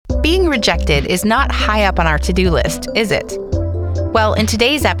being rejected is not high up on our to-do list, is it? Well, in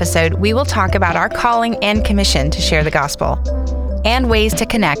today's episode, we will talk about our calling and commission to share the gospel, and ways to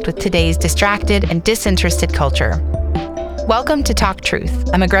connect with today's distracted and disinterested culture. Welcome to Talk Truth,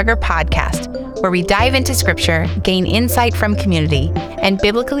 a McGregor podcast, where we dive into scripture, gain insight from community, and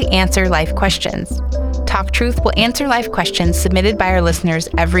biblically answer life questions. Talk Truth will answer life questions submitted by our listeners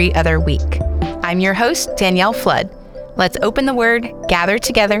every other week. I'm your host, Danielle Flood. Let's open the Word, gather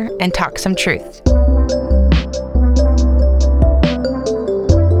together, and talk some truth.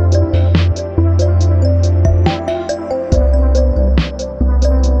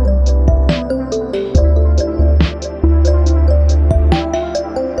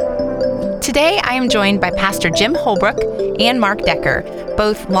 Today, I am joined by Pastor Jim Holbrook and Mark Decker,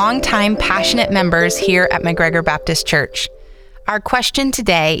 both longtime passionate members here at McGregor Baptist Church. Our question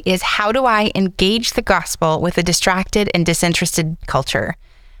today is, how do I engage the gospel with a distracted and disinterested culture?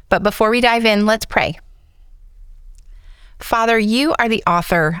 But before we dive in, let's pray. Father, you are the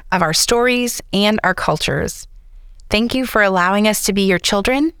author of our stories and our cultures. Thank you for allowing us to be your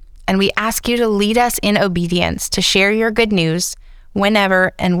children, and we ask you to lead us in obedience to share your good news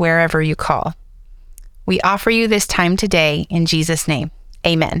whenever and wherever you call. We offer you this time today in Jesus' name.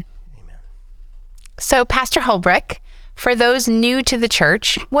 Amen. Amen. So, Pastor Holbrook, for those new to the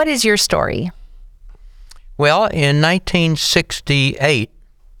church, what is your story? Well, in 1968,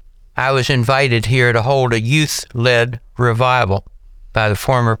 I was invited here to hold a youth-led revival by the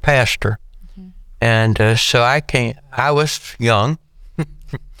former pastor. Mm-hmm. And so I came. I was young,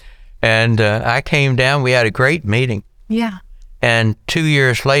 and I came down. We had a great meeting. Yeah. And 2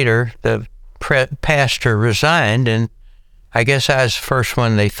 years later, the pastor resigned, and I guess I was the first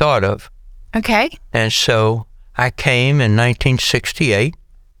one they thought of. Okay. And so I came in 1968.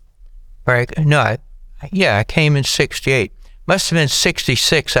 I came in 68. Must have been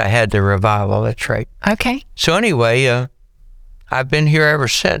 66 I had the revival, that's right. Okay. So anyway, I've been here ever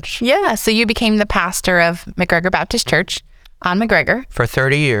since. Yeah, so you became the pastor of McGregor Baptist Church on McGregor. For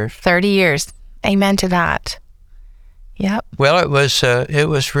 30 years. 30 years. Amen to that. Yep. Well, it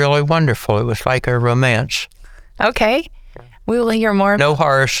was really wonderful. It was like a romance. Okay. We will hear more. No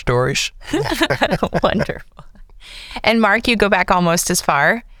horror stories. Wonderful. And Mark, you go back almost as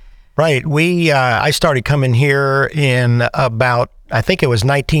far. Right. I started coming here in about, I think it was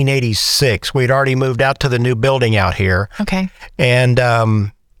 1986. We'd already moved out to the new building out here. Okay. And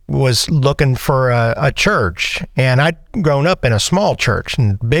was looking for a church. And I'd grown up in a small church,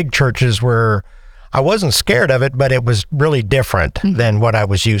 and big churches were, I wasn't scared of it, but it was really different than what I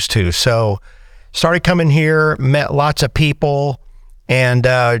was used to. So started coming here, met lots of people, and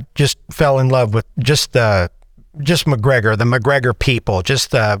just fell in love with just McGregor, the McGregor people,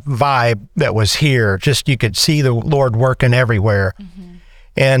 just the vibe that was here. Just you could see the Lord working everywhere. Mm-hmm.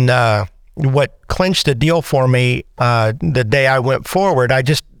 And what clinched the deal for me the day I went forward, I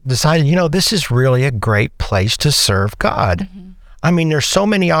just decided, this is really a great place to serve God. Mm-hmm. I mean, there's so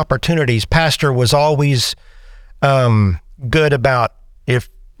many opportunities. Pastor was always good about if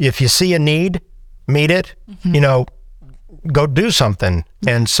you see a need, meet it, go do something.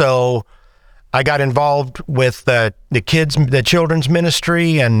 And so I got involved with the children's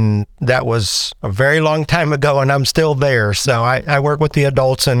ministry, and that was a very long time ago, and I'm still there. So I work with the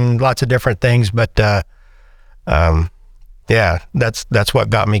adults and lots of different things, but that's what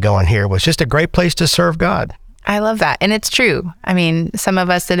got me going here. Was just a great place to serve God. I love that. And it's true. I mean, some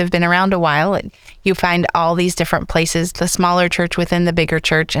of us that have been around a while, you find all these different places, the smaller church within the bigger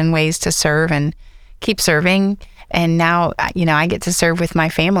church, and ways to serve and keep serving. And now, I get to serve with my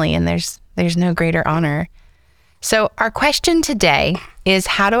family, and there's no greater honor. So our question today is,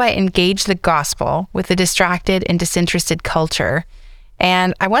 how do I engage the gospel with a distracted and disinterested culture?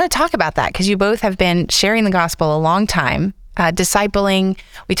 And I want to talk about that because you both have been sharing the gospel a long time. Discipling,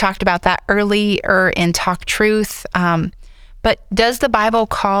 we talked about that earlier in Talk Truth. But does the Bible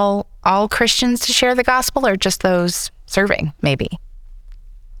call all Christians to share the gospel, or just those serving, maybe?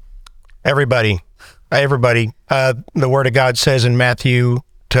 Everybody. The Word of God says in Matthew,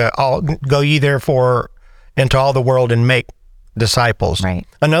 go ye therefore into all the world and make disciples. Right.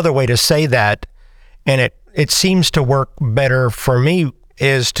 Another way to say that, and it seems to work better for me,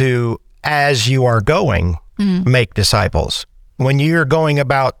 is to, as you are going, make disciples. When you're going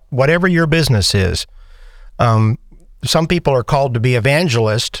about whatever your business is, some people are called to be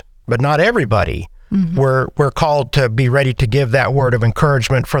evangelists, but not everybody. Mm-hmm. We're called to be ready to give that word of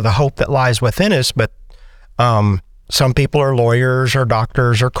encouragement for the hope that lies within us, but some people are lawyers or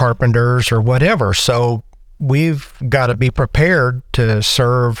doctors or carpenters or whatever. So we've got to be prepared to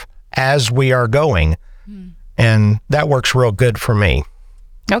serve as we are going. And that works real good for me.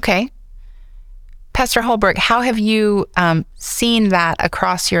 Okay. Pastor Holbrook, how have you seen that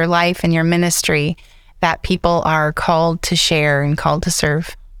across your life and your ministry, that people are called to share and called to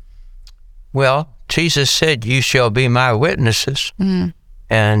serve? Well, Jesus said, "You shall be my witnesses."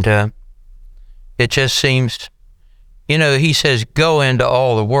 And it just seems, he says, "Go into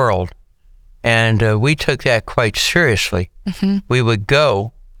all the world." And we took that quite seriously. We would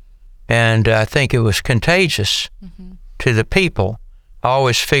go, and I think it was contagious to the people. I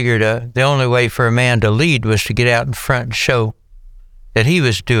always figured the only way for a man to lead was to get out in front and show that he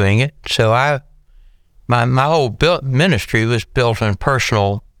was doing it. So my whole ministry was built on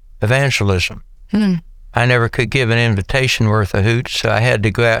personal evangelism. I never could give an invitation worth a hoot, so I had to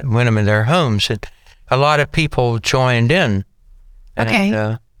go out and win them in their homes. And a lot of people joined in. Okay.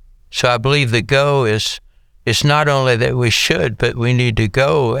 And, so I believe the go is not only that we should, but we need to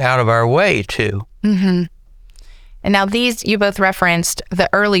go out of our way too. And now you both referenced the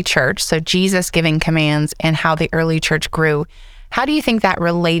early church, so Jesus giving commands and how the early church grew. How do you think that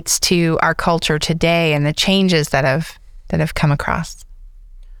relates to our culture today and the changes that have come across?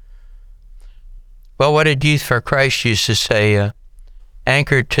 Well, what did Youth for Christ used to say?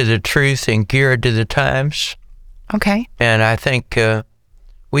 Anchored to the truth and geared to the times. Okay. And I think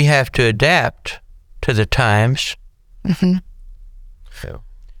we have to adapt to the times. So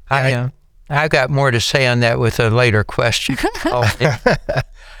I've got more to say on that with a later question.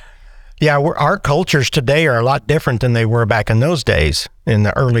 Yeah, our cultures today are a lot different than they were back in those days in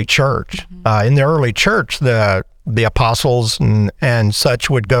the early church. In the early church, the apostles and such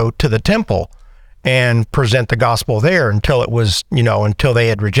would go to the temple and present the gospel there until until they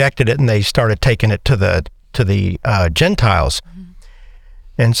had rejected it and they started taking it to the Gentiles.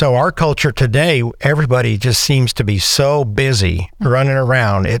 And so our culture today, everybody just seems to be so busy running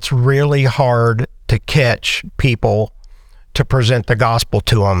around. It's really hard to catch people to present the gospel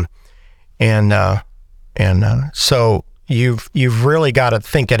to them. And so you've really got to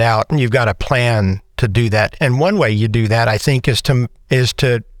think it out, and you've got to plan to do that. And one way you do that, I think, is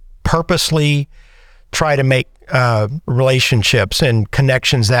to purposely try to make relationships and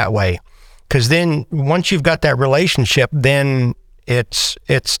connections that way. Because then once you've got that relationship, then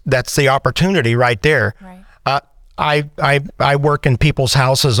that's the opportunity right there. Right. I work in people's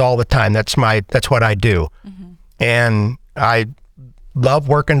houses all the time. That's what I do. And I love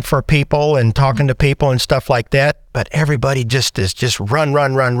working for people and talking to people and stuff like that, but everybody just run.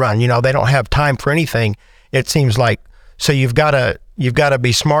 They don't have time for anything, it seems like. So you've got to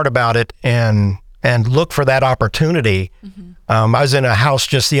be smart about it and look for that opportunity. I was in a house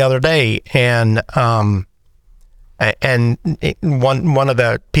just the other day, and one of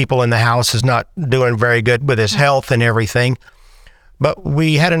the people in the house is not doing very good with his health and everything. But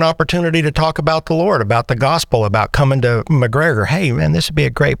we had an opportunity to talk about the Lord, about the gospel, about coming to McGregor. Hey, man, this would be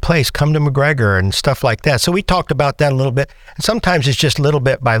a great place. Come to McGregor and stuff like that. So we talked about that a little bit. And sometimes it's just little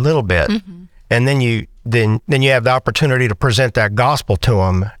bit by little bit. And then you have the opportunity to present that gospel to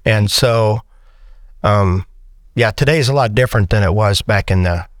them. And so, today is a lot different than it was back in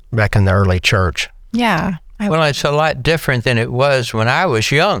the early church. Yeah. Well, it's a lot different than it was when I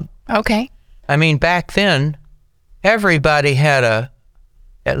was young. Okay. I mean, back then, everybody had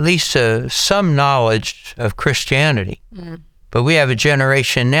at least some knowledge of Christianity. But we have a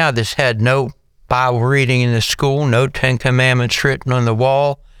generation now that's had no Bible reading in the school, no 10 Commandments written on the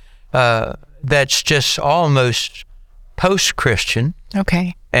wall. That's just almost post-Christian.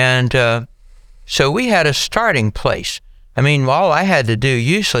 Okay. And so we had a starting place. I mean, all I had to do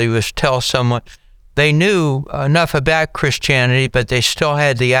usually was tell someone they knew enough about Christianity, but they still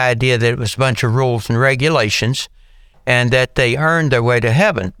had the idea that it was a bunch of rules and regulations, and that they earned their way to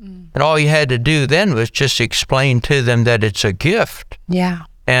heaven. And all you had to do then was just explain to them that it's a gift. Yeah.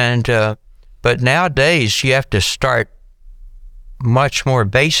 And but nowadays you have to start much more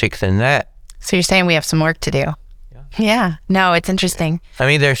basic than that. So you're saying we have some work to do. Yeah. No, it's interesting. I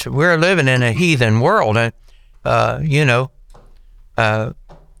mean, we're living in a heathen world, and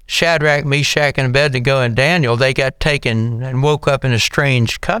Shadrach, Meshach, and Abednego and Daniel, they got taken and woke up in a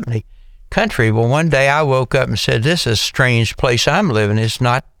strange country. Well, one day I woke up and said, this is a strange place I'm living. It's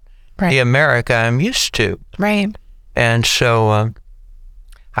not the America I'm used to. Right. And so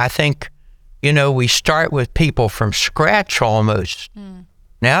I think, we start with people from scratch almost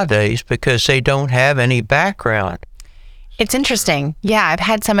nowadays because they don't have any background. It's interesting. Yeah, I've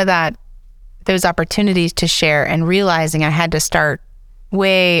had some of those opportunities to share, and realizing I had to start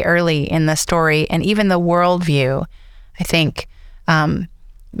way early in the story, and even the worldview. I think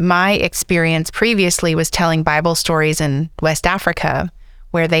my experience previously was telling Bible stories in West Africa,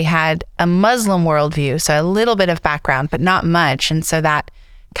 where they had a Muslim worldview, so a little bit of background, but not much. And so that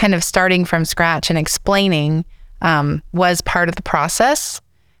kind of starting from scratch and explaining was part of the process.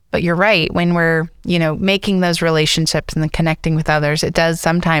 But you're right, when we're, making those relationships and then connecting with others, it does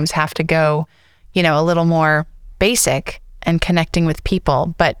sometimes have to go, a little more basic and connecting with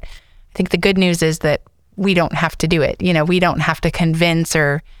people. But I think the good news is that we don't have to do it. We don't have to convince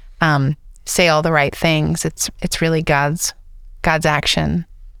or say all the right things. It's really God's action.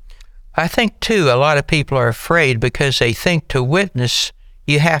 I think, too, a lot of people are afraid because they think to witness,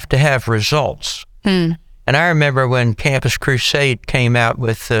 you have to have results. And I remember when Campus Crusade came out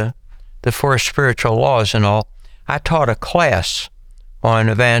with the 4 spiritual laws and all, I taught a class on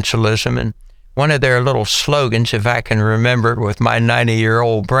evangelism, and one of their little slogans, if I can remember it with my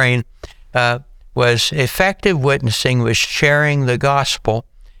 90-year-old brain, was effective witnessing was sharing the gospel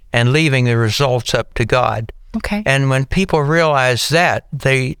and leaving the results up to God. Okay. And when people realized that,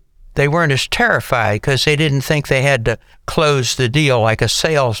 they weren't as terrified because they didn't think they had to close the deal like a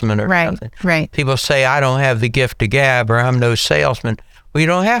salesman or something. Right. People say, I don't have the gift of gab, or I'm no salesman. Well, you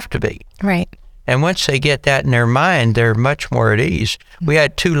don't have to be. Right. And once they get that in their mind, they're much more at ease. We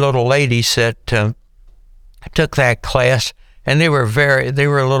had 2 little ladies that took that class, and they were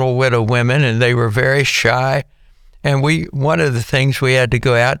little widow women, and they were very shy. And one of the things we had to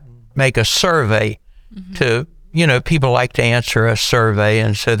go out and make a survey to, people like to answer a survey,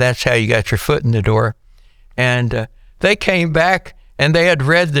 and so that's how you got your foot in the door. And they came back, and they had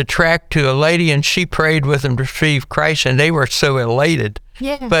read the tract to a lady, and she prayed with them to receive Christ, and they were so elated.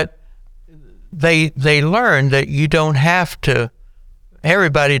 Yeah. But they learned that you don't have to,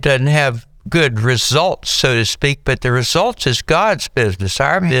 everybody doesn't have good results, so to speak, but the results is God's business.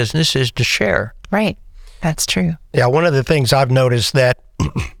 Our business is to share. Right. That's true. Yeah, one of the things I've noticed that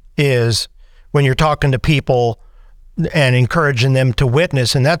is when you're talking to people and encouraging them to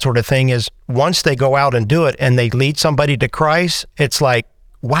witness and that sort of thing is once they go out and do it and they lead somebody to Christ, it's like,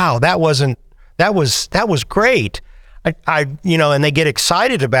 wow, that was great. And they get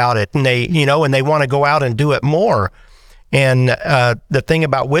excited about it, and they want to go out and do it more. And the thing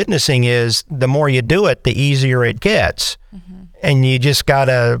about witnessing is the more you do it, the easier it gets. And you just got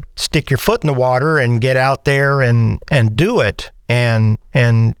to stick your foot in the water and get out there and do it. And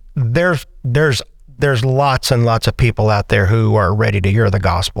there's lots and lots of people out there who are ready to hear the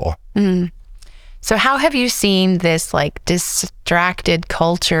gospel. So how have you seen this distracted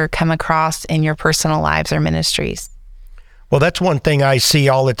culture come across in your personal lives or ministries? Well, that's one thing I see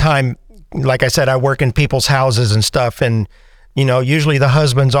all the time. Like I said, I work in people's houses and stuff, and usually the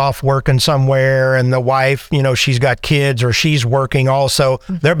husband's off working somewhere, and the wife, she's got kids or she's working also.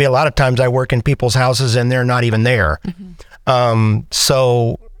 There'll be a lot of times I work in people's houses and they're not even there.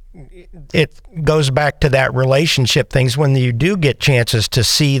 So it goes back to that relationship things. When you do get chances to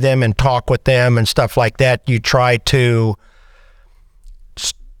see them and talk with them and stuff like that, you try to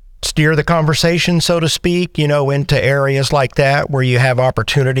steer the conversation, so to speak, into areas like that where you have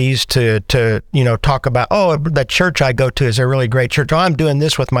opportunities to talk about, oh, that church I go to is a really great church. Oh, I'm doing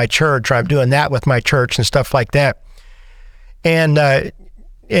this with my church, or I'm doing that with my church and stuff like that. And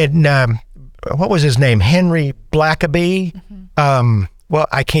what was his name? Henry Blackaby.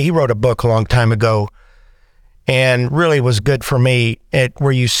 He wrote a book a long time ago and really was good for me.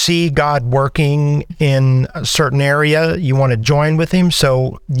 Where you see God working in a certain area, you want to join with him.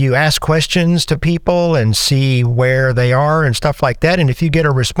 So you ask questions to people and see where they are and stuff like that. And if you get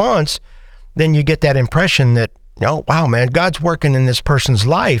a response, then you get that impression that, wow, man, God's working in this person's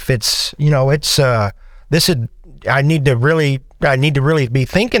life. I need to really be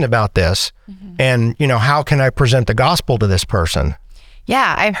thinking about this. And, how can I present the gospel to this person?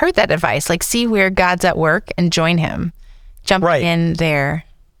 Yeah, I've heard that advice. See where God's at work and join him. Jump in there.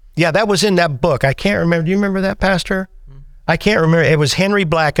 Yeah, that was in that book. I can't remember. Do you remember that, Pastor? I can't remember. It was Henry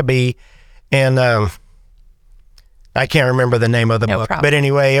Blackaby, and I can't remember the name of the book. Problem. But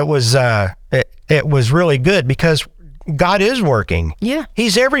anyway, it was really good because God is working. Yeah.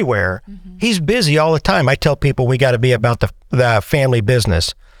 He's everywhere. He's busy all the time. I tell people we got to be about the family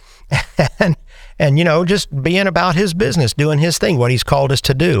business. And just being about his business, doing his thing, what he's called us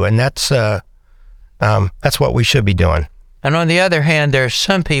to do. And that's what we should be doing. And on the other hand, there's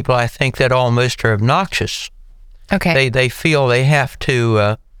some people I think that almost are obnoxious. Okay. They feel they have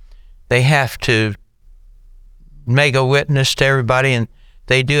to make a witness to everybody, and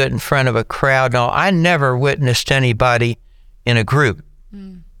they do it in front of a crowd. Now, I never witnessed anybody in a group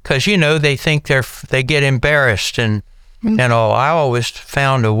because they think they get embarrassed and all. I always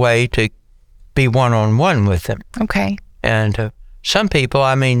found a way to be one-on-one with them. Okay. And some people,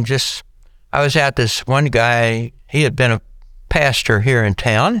 I was at this one guy, he had been a pastor here in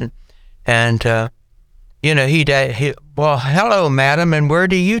town, and well, hello, madam, and where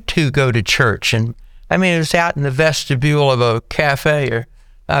do you two go to church? And I mean, it was out in the vestibule of a cafe.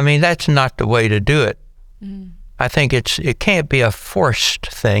 That's not the way to do it. I think it can't be a forced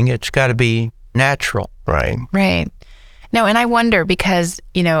thing. It's got to be natural. Right. Right. No, and I wonder because,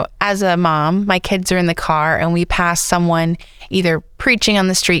 as a mom, my kids are in the car and we pass someone either preaching on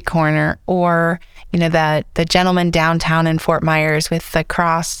the street corner or, the gentleman downtown in Fort Myers with the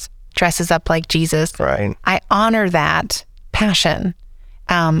cross dresses up like Jesus. Right. I honor that passion.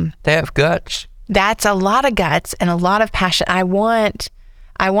 They have guts. That's a lot of guts and a lot of passion. I want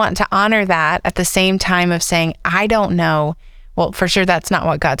to honor that at the same time of saying, I don't know. Well, for sure, that's not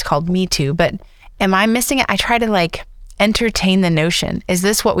what God's called me to, but am I missing it? I try to entertain the notion. Is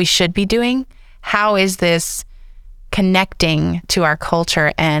this what we should be doing? How is this connecting to our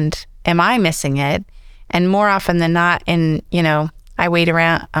culture? And am I missing it? And more often than not, I wait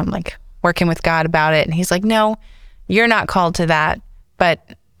around, I'm working with God about it. And he's like, no, you're not called to that,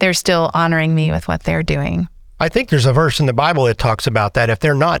 but they're still honoring me with what they're doing. I think there's a verse in the Bible that talks about that. If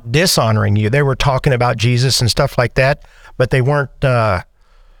they're not dishonoring you, they were talking about Jesus and stuff like that, but they weren't. They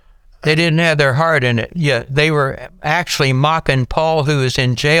didn't have their heart in it. Yeah, they were actually mocking Paul, who was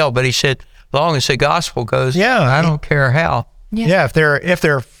in jail, but he said, as long as the gospel goes, I don't care how. Yeah, if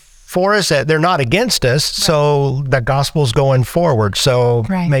they're for us, they're not against us, so the gospel's going forward. So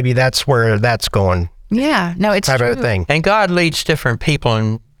maybe that's where that's going. Yeah, no, it's type true. of thing. And God leads different people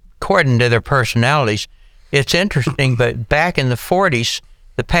and according to their personalities. It's interesting, but back in the 40s,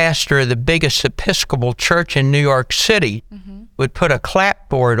 the pastor of the biggest Episcopal church in New York City would put a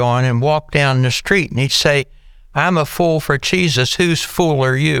clapboard on and walk down the street, and he'd say, I'm a fool for Jesus. Whose fool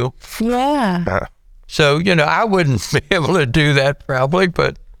are you? Yeah. So, I wouldn't be able to do that probably,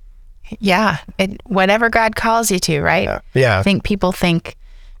 but. Yeah. Whatever God calls you to, right? Yeah. I think people think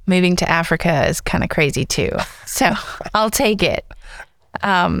moving to Africa is kind of crazy too. So I'll take it.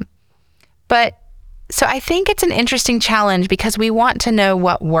 So I think it's an interesting challenge because we want to know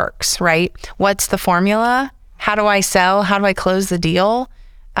what works, right? What's the formula? How do I sell? How do I close the deal?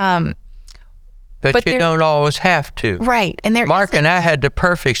 But you don't always have to. Right. And Mark and I had the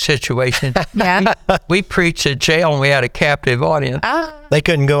perfect situation. Yeah. We preached at jail and we had a captive audience. They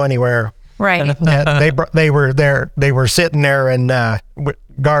couldn't go anywhere. Right. They were there. They were sitting there and with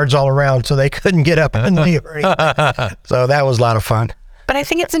guards all around, so they couldn't get up and leave. So that was a lot of fun. But I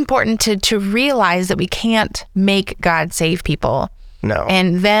think it's important to realize that we can't make God save people. No.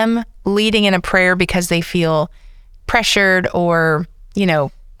 And them leading in a prayer because they feel pressured or,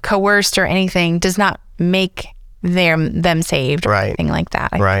 coerced or anything does not make them saved or anything like that.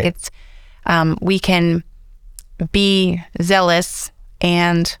 I think it's we can be zealous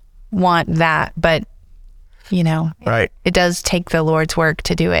and want that, but it does take the Lord's work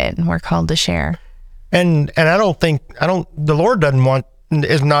to do it, and we're called to share. And the Lord doesn't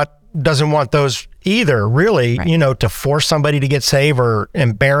want those either, really, to force somebody to get saved or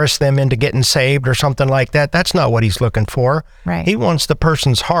embarrass them into getting saved or something like that. That's not what he's looking for. Right. He wants the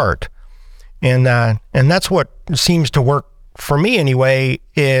person's heart. And that's what seems to work for me anyway,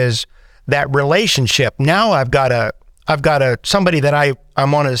 is that relationship. Now I've got somebody that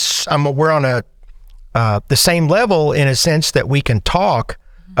we're on the same level in a sense that we can talk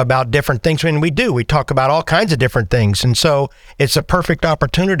about different things. I mean, we talk about all kinds of different things. And so it's a perfect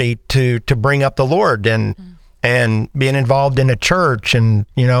opportunity to bring up the Lord and being involved in a church. And,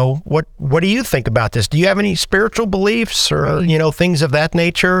 what do you think about this? Do you have any spiritual beliefs or, things of that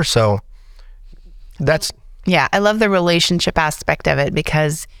nature? So that's. Yeah. I love the relationship aspect of it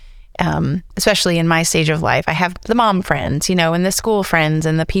because, especially in my stage of life, I have the mom friends, and the school friends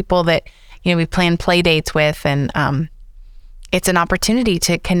and the people that, we plan play dates with, and, it's an opportunity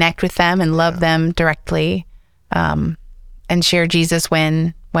to connect with them and love them directly, and share Jesus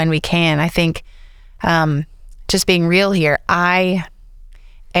when we can. I think just being real here, I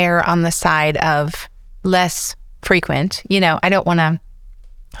err on the side of less frequent. I don't want to,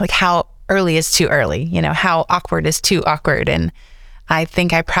 how early is too early, how awkward is too awkward. And I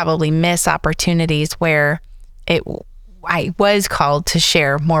think I probably miss opportunities where I was called to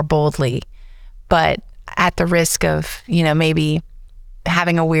share more boldly, but at the risk of, maybe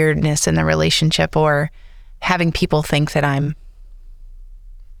having a weirdness in the relationship or having people think that I'm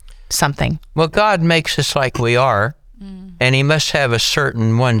something. Well, God makes us like we are, and he must have a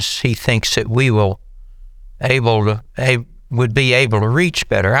certain ones he thinks that we would be able to reach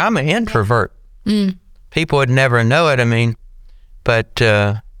better. I'm an introvert. People would never know it, but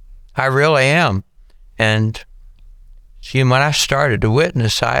I really am. And when I started to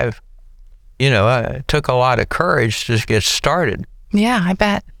witness, it took a lot of courage to get started. Yeah, I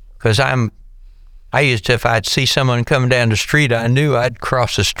bet. Because I'm I used to, if I'd see someone coming down the street, I knew I'd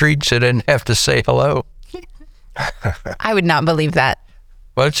cross the street so I didn't have to say hello. I would not believe that.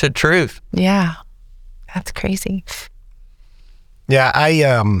 Well, it's the truth. Yeah. That's crazy. Yeah,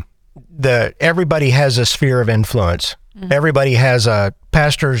 everybody has a sphere of influence. Mm-hmm. Everybody has a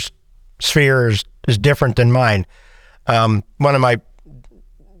pastor's sphere is different than mine. One of my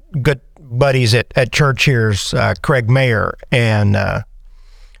good buddies at church here is Craig Mayer, and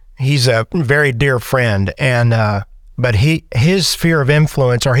he's a very dear friend. And but his sphere of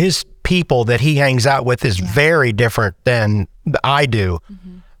influence, or his people that he hangs out with, is very different than I do.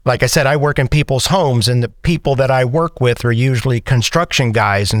 Mm-hmm. Like I said, I work in people's homes, and the people that I work with are usually construction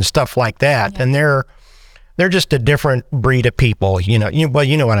guys and stuff like that. Yeah. And they're just a different breed of people, you know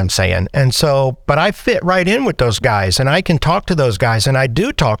what I'm saying. And so, but I fit right in with those guys, and I can talk to those guys, and I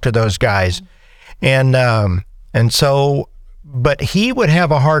do talk to those guys. And so, but he would have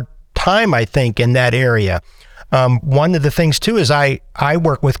a hard time, I think, in that area. One of the things too is I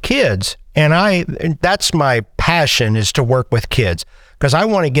work with kids, and that's my passion, is to work with kids, because I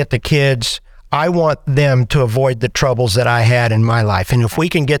want to get the kids, I want them to avoid the troubles that I had in my life. And if we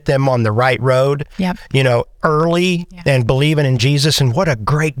can get them on the right road, early, and believing in Jesus and what a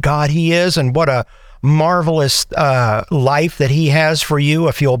great God he is, and what a marvelous life that he has for you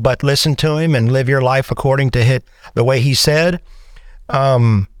if you'll but listen to him and live your life according to the way he said.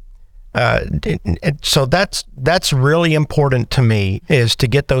 So that's really important to me, is to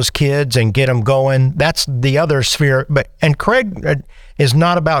get those kids and get them going. That's the other sphere. And Craig is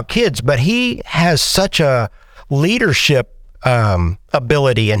not about kids, but he has such a leadership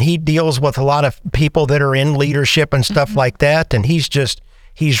ability, and he deals with a lot of people that are in leadership and stuff like that. And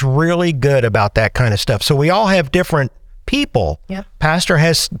he's really good about that kind of stuff. So we all have different people. Yep. Pastor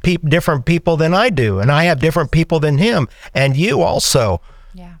has different people than I do, and I have different people than him, and you also.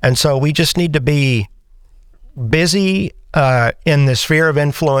 Yeah. And so we just need to be busy in the sphere of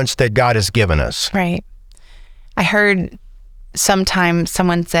influence that God has given us. Right. I heard sometime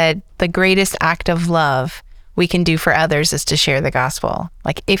someone said the greatest act of love we can do for others is to share the gospel.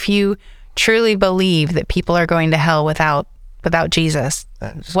 Like, if you truly believe that people are going to hell without Jesus,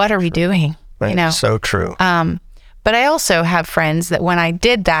 what are we doing? That's so true. But I also have friends that when I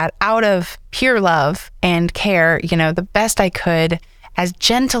did that out of pure love and care, the best I could, as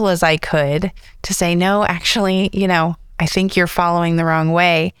gentle as I could, to say, no, actually, I think you're following the wrong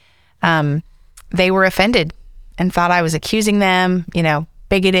way. They were offended and thought I was accusing them,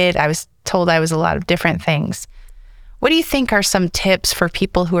 bigoted. I was told I was a lot of different things. What do you think are some tips for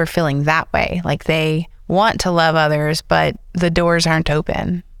people who are feeling that way? Like, they want to love others, but the doors aren't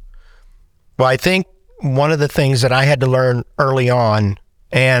open. Well, I think one of the things that I had to learn early on,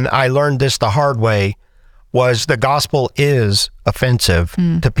 and I learned this the hard way, was the gospel is offensive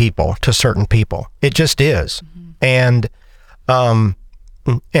to people, to certain people. It just is. Mm-hmm.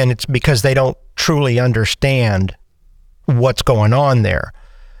 And it's because they don't truly understand what's going on there.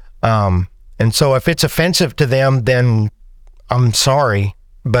 And so if it's offensive to them, then I'm sorry,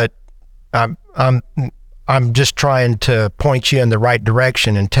 but I'm just trying to point you in the right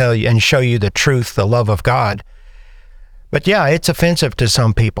direction and tell you and show you the truth, the love of God. But yeah, it's offensive to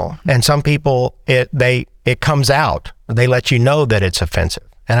some people, and some people it comes out. They let you know that it's offensive,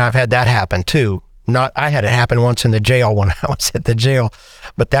 and I've had that happen too. I had it happen once in the jail when I was at the jail,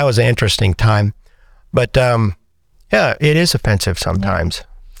 but that was an interesting time. But yeah, it is offensive sometimes. Yeah.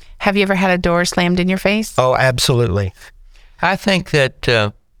 Have you ever had a door slammed in your face? Oh, absolutely. I think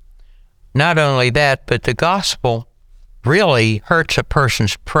that not only that, but the gospel really hurts a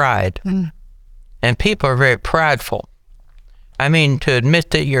person's pride, and people are very prideful. I mean, to admit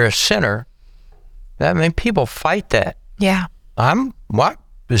that you're a sinner, people fight that. Yeah. I'm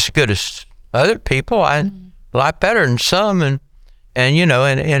as good as other people. I'm a lot better than some, and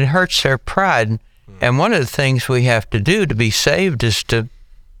it hurts their pride. And one of the things we have to do to be saved is to,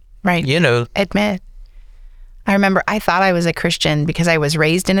 admit. I remember I thought I was a Christian because I was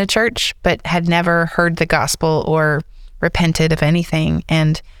raised in a church, but had never heard the gospel or repented of anything.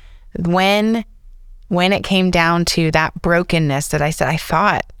 And when it came down to that brokenness, that I said, I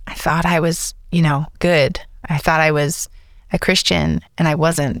thought I was, good. I thought I was a Christian, and I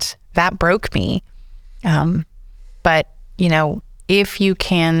wasn't. That broke me. But, if you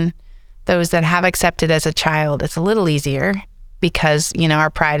can, those that have accepted as a child, it's a little easier because, our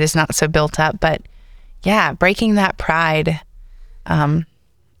pride is not so built up. But yeah, breaking that pride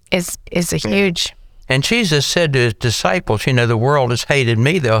is a huge. And Jesus said to his disciples, the world has hated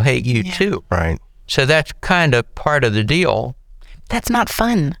me, they'll hate you too. Right. So that's kind of part of the deal. That's not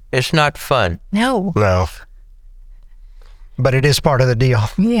fun. It's not fun. No. but it is part of the deal.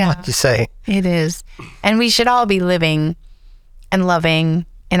 Yeah. Like you say. It is. And we should all be living and loving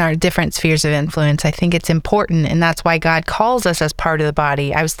in our different spheres of influence. I think it's important, and that's why God calls us as part of the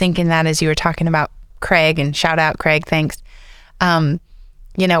body. I was thinking that as you were talking about Craig, and shout out Craig, thanks.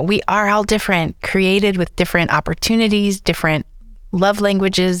 We are all different, created with different opportunities, different love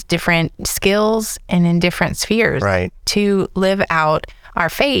languages, different skills, and in different spheres to live out our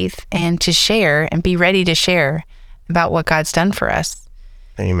faith and to share and be ready to share about what God's done for us.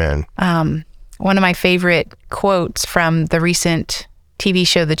 Amen. One of my favorite quotes from the recent TV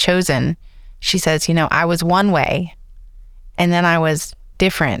show, The Chosen, she says, I was one way and then I was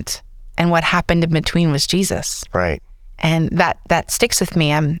different. And what happened in between was Jesus. Right. And that sticks with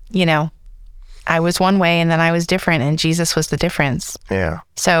me. I was one way and then I was different, and Jesus was the difference. Yeah.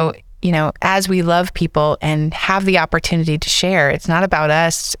 So, as we love people and have the opportunity to share, it's not about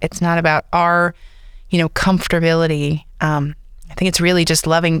us. It's not about our, comfortability. I think it's really just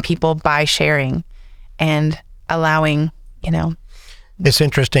loving people by sharing and allowing, It's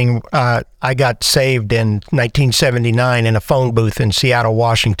interesting. I got saved in 1979 in a phone booth in Seattle,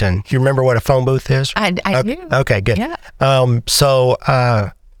 Washington. Do you remember what a phone booth is? I do. Okay, good. Yeah.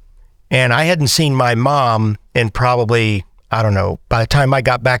 And I hadn't seen my mom in probably, I don't know, by the time I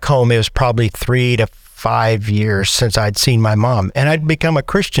got back home, it was probably 3 to 5 years since I'd seen my mom. And I'd become a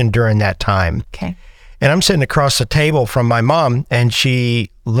Christian during that time. Okay. And I'm sitting across the table from my mom, and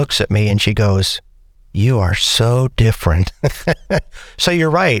she looks at me and she goes, "You are so different." So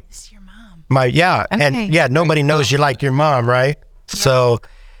you're right. It's your mom. Okay. And nobody knows you like your mom, right? Yeah. So,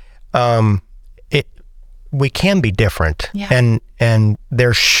 we can be different, and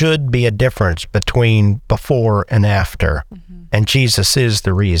there should be a difference between before and after, and Jesus is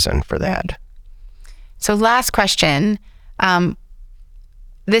the reason for that. So, last question.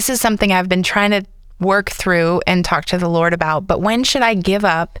 This is something I've been trying to work through and talk to the Lord about, but when should I give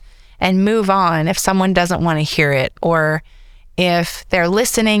up and move on if someone doesn't want to hear it, or if they're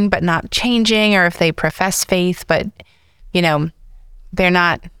listening but not changing, or if they profess faith but they're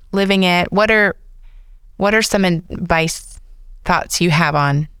not living it? What are some advice, thoughts you have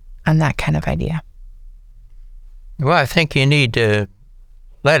on that kind of idea? Well, I think you need to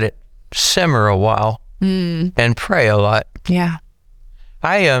let it simmer a while and pray a lot. Yeah.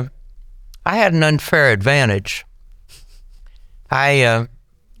 I had an unfair advantage.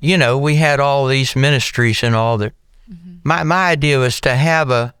 We had all these ministries and all that. My idea was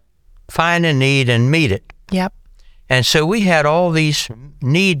to find a need and meet it. Yep. And so we had all these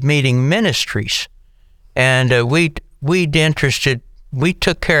need-meeting ministries, and we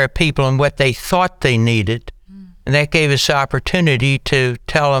took care of people and what they thought they needed, and that gave us the opportunity to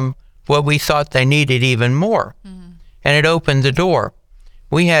tell them what we thought they needed even more, and it opened the door.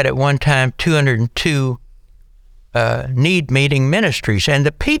 We had at one time 202 need-meeting ministries, and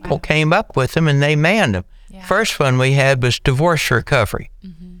the people came up with them and they manned them. Yeah. First one we had was divorce recovery.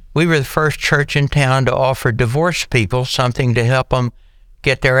 We were the first church in town to offer divorced people something to help them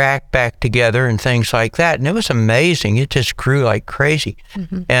get their act back together and things like that. And it was amazing. It just grew like crazy.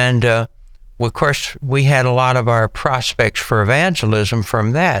 And, of course, we had a lot of our prospects for evangelism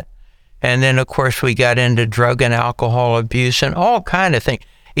from that. And then, of course, we got into drug and alcohol abuse and all kind of things.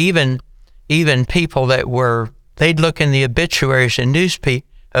 Even people they'd look in the obituaries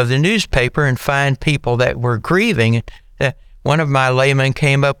of the newspaper and find people that were grieving. One of my laymen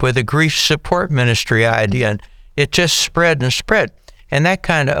came up with a grief support ministry idea, and it just spread and spread. And that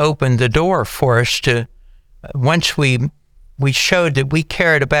kind of opened the door for us to, once we showed that we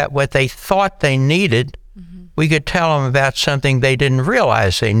cared about what they thought they needed, we could tell them about something they didn't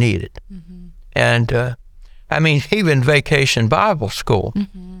realize they needed. And, even Vacation Bible School,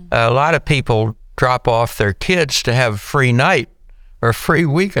 a lot of people drop off their kids to have a free night or free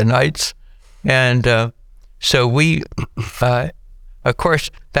week of nights. And so we, of course,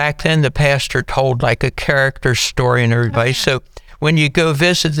 back then the pastor told like a character story and everybody. So when you go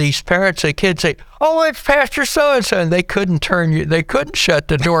visit these parents, the kids say, "Oh, it's Pastor so-and-so," and they couldn't shut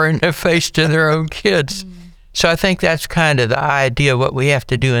the door in their face to their own kids. So I think that's kind of the idea of what we have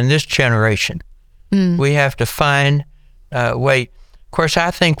to do in this generation. We have to find a way. Of course, I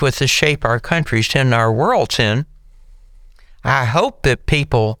think with the shape our country's in, our world's in, I hope that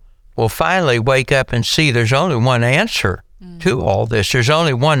people will finally wake up and see there's only one answer to all this. There's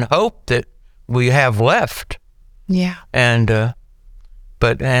only one hope that we have left. Yeah. And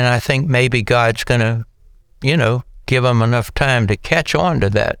I think maybe God's going to, give them enough time to catch on to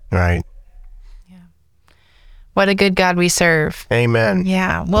that. Right. Yeah. What a good God we serve. Amen.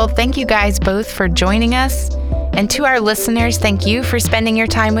 Yeah. Well, thank you guys both for joining us. And to our listeners, thank you for spending your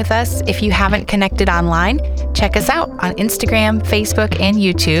time with us. If you haven't connected online, check us out on Instagram, Facebook, and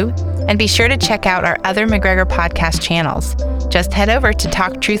YouTube. And be sure to check out our other McGregor podcast channels. Just head over to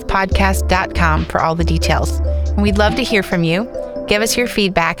talktruthpodcast.com for all the details. And we'd love to hear from you. Give us your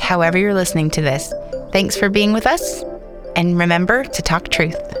feedback however you're listening to this. Thanks for being with us. And remember to talk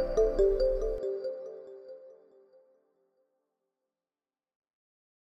truth.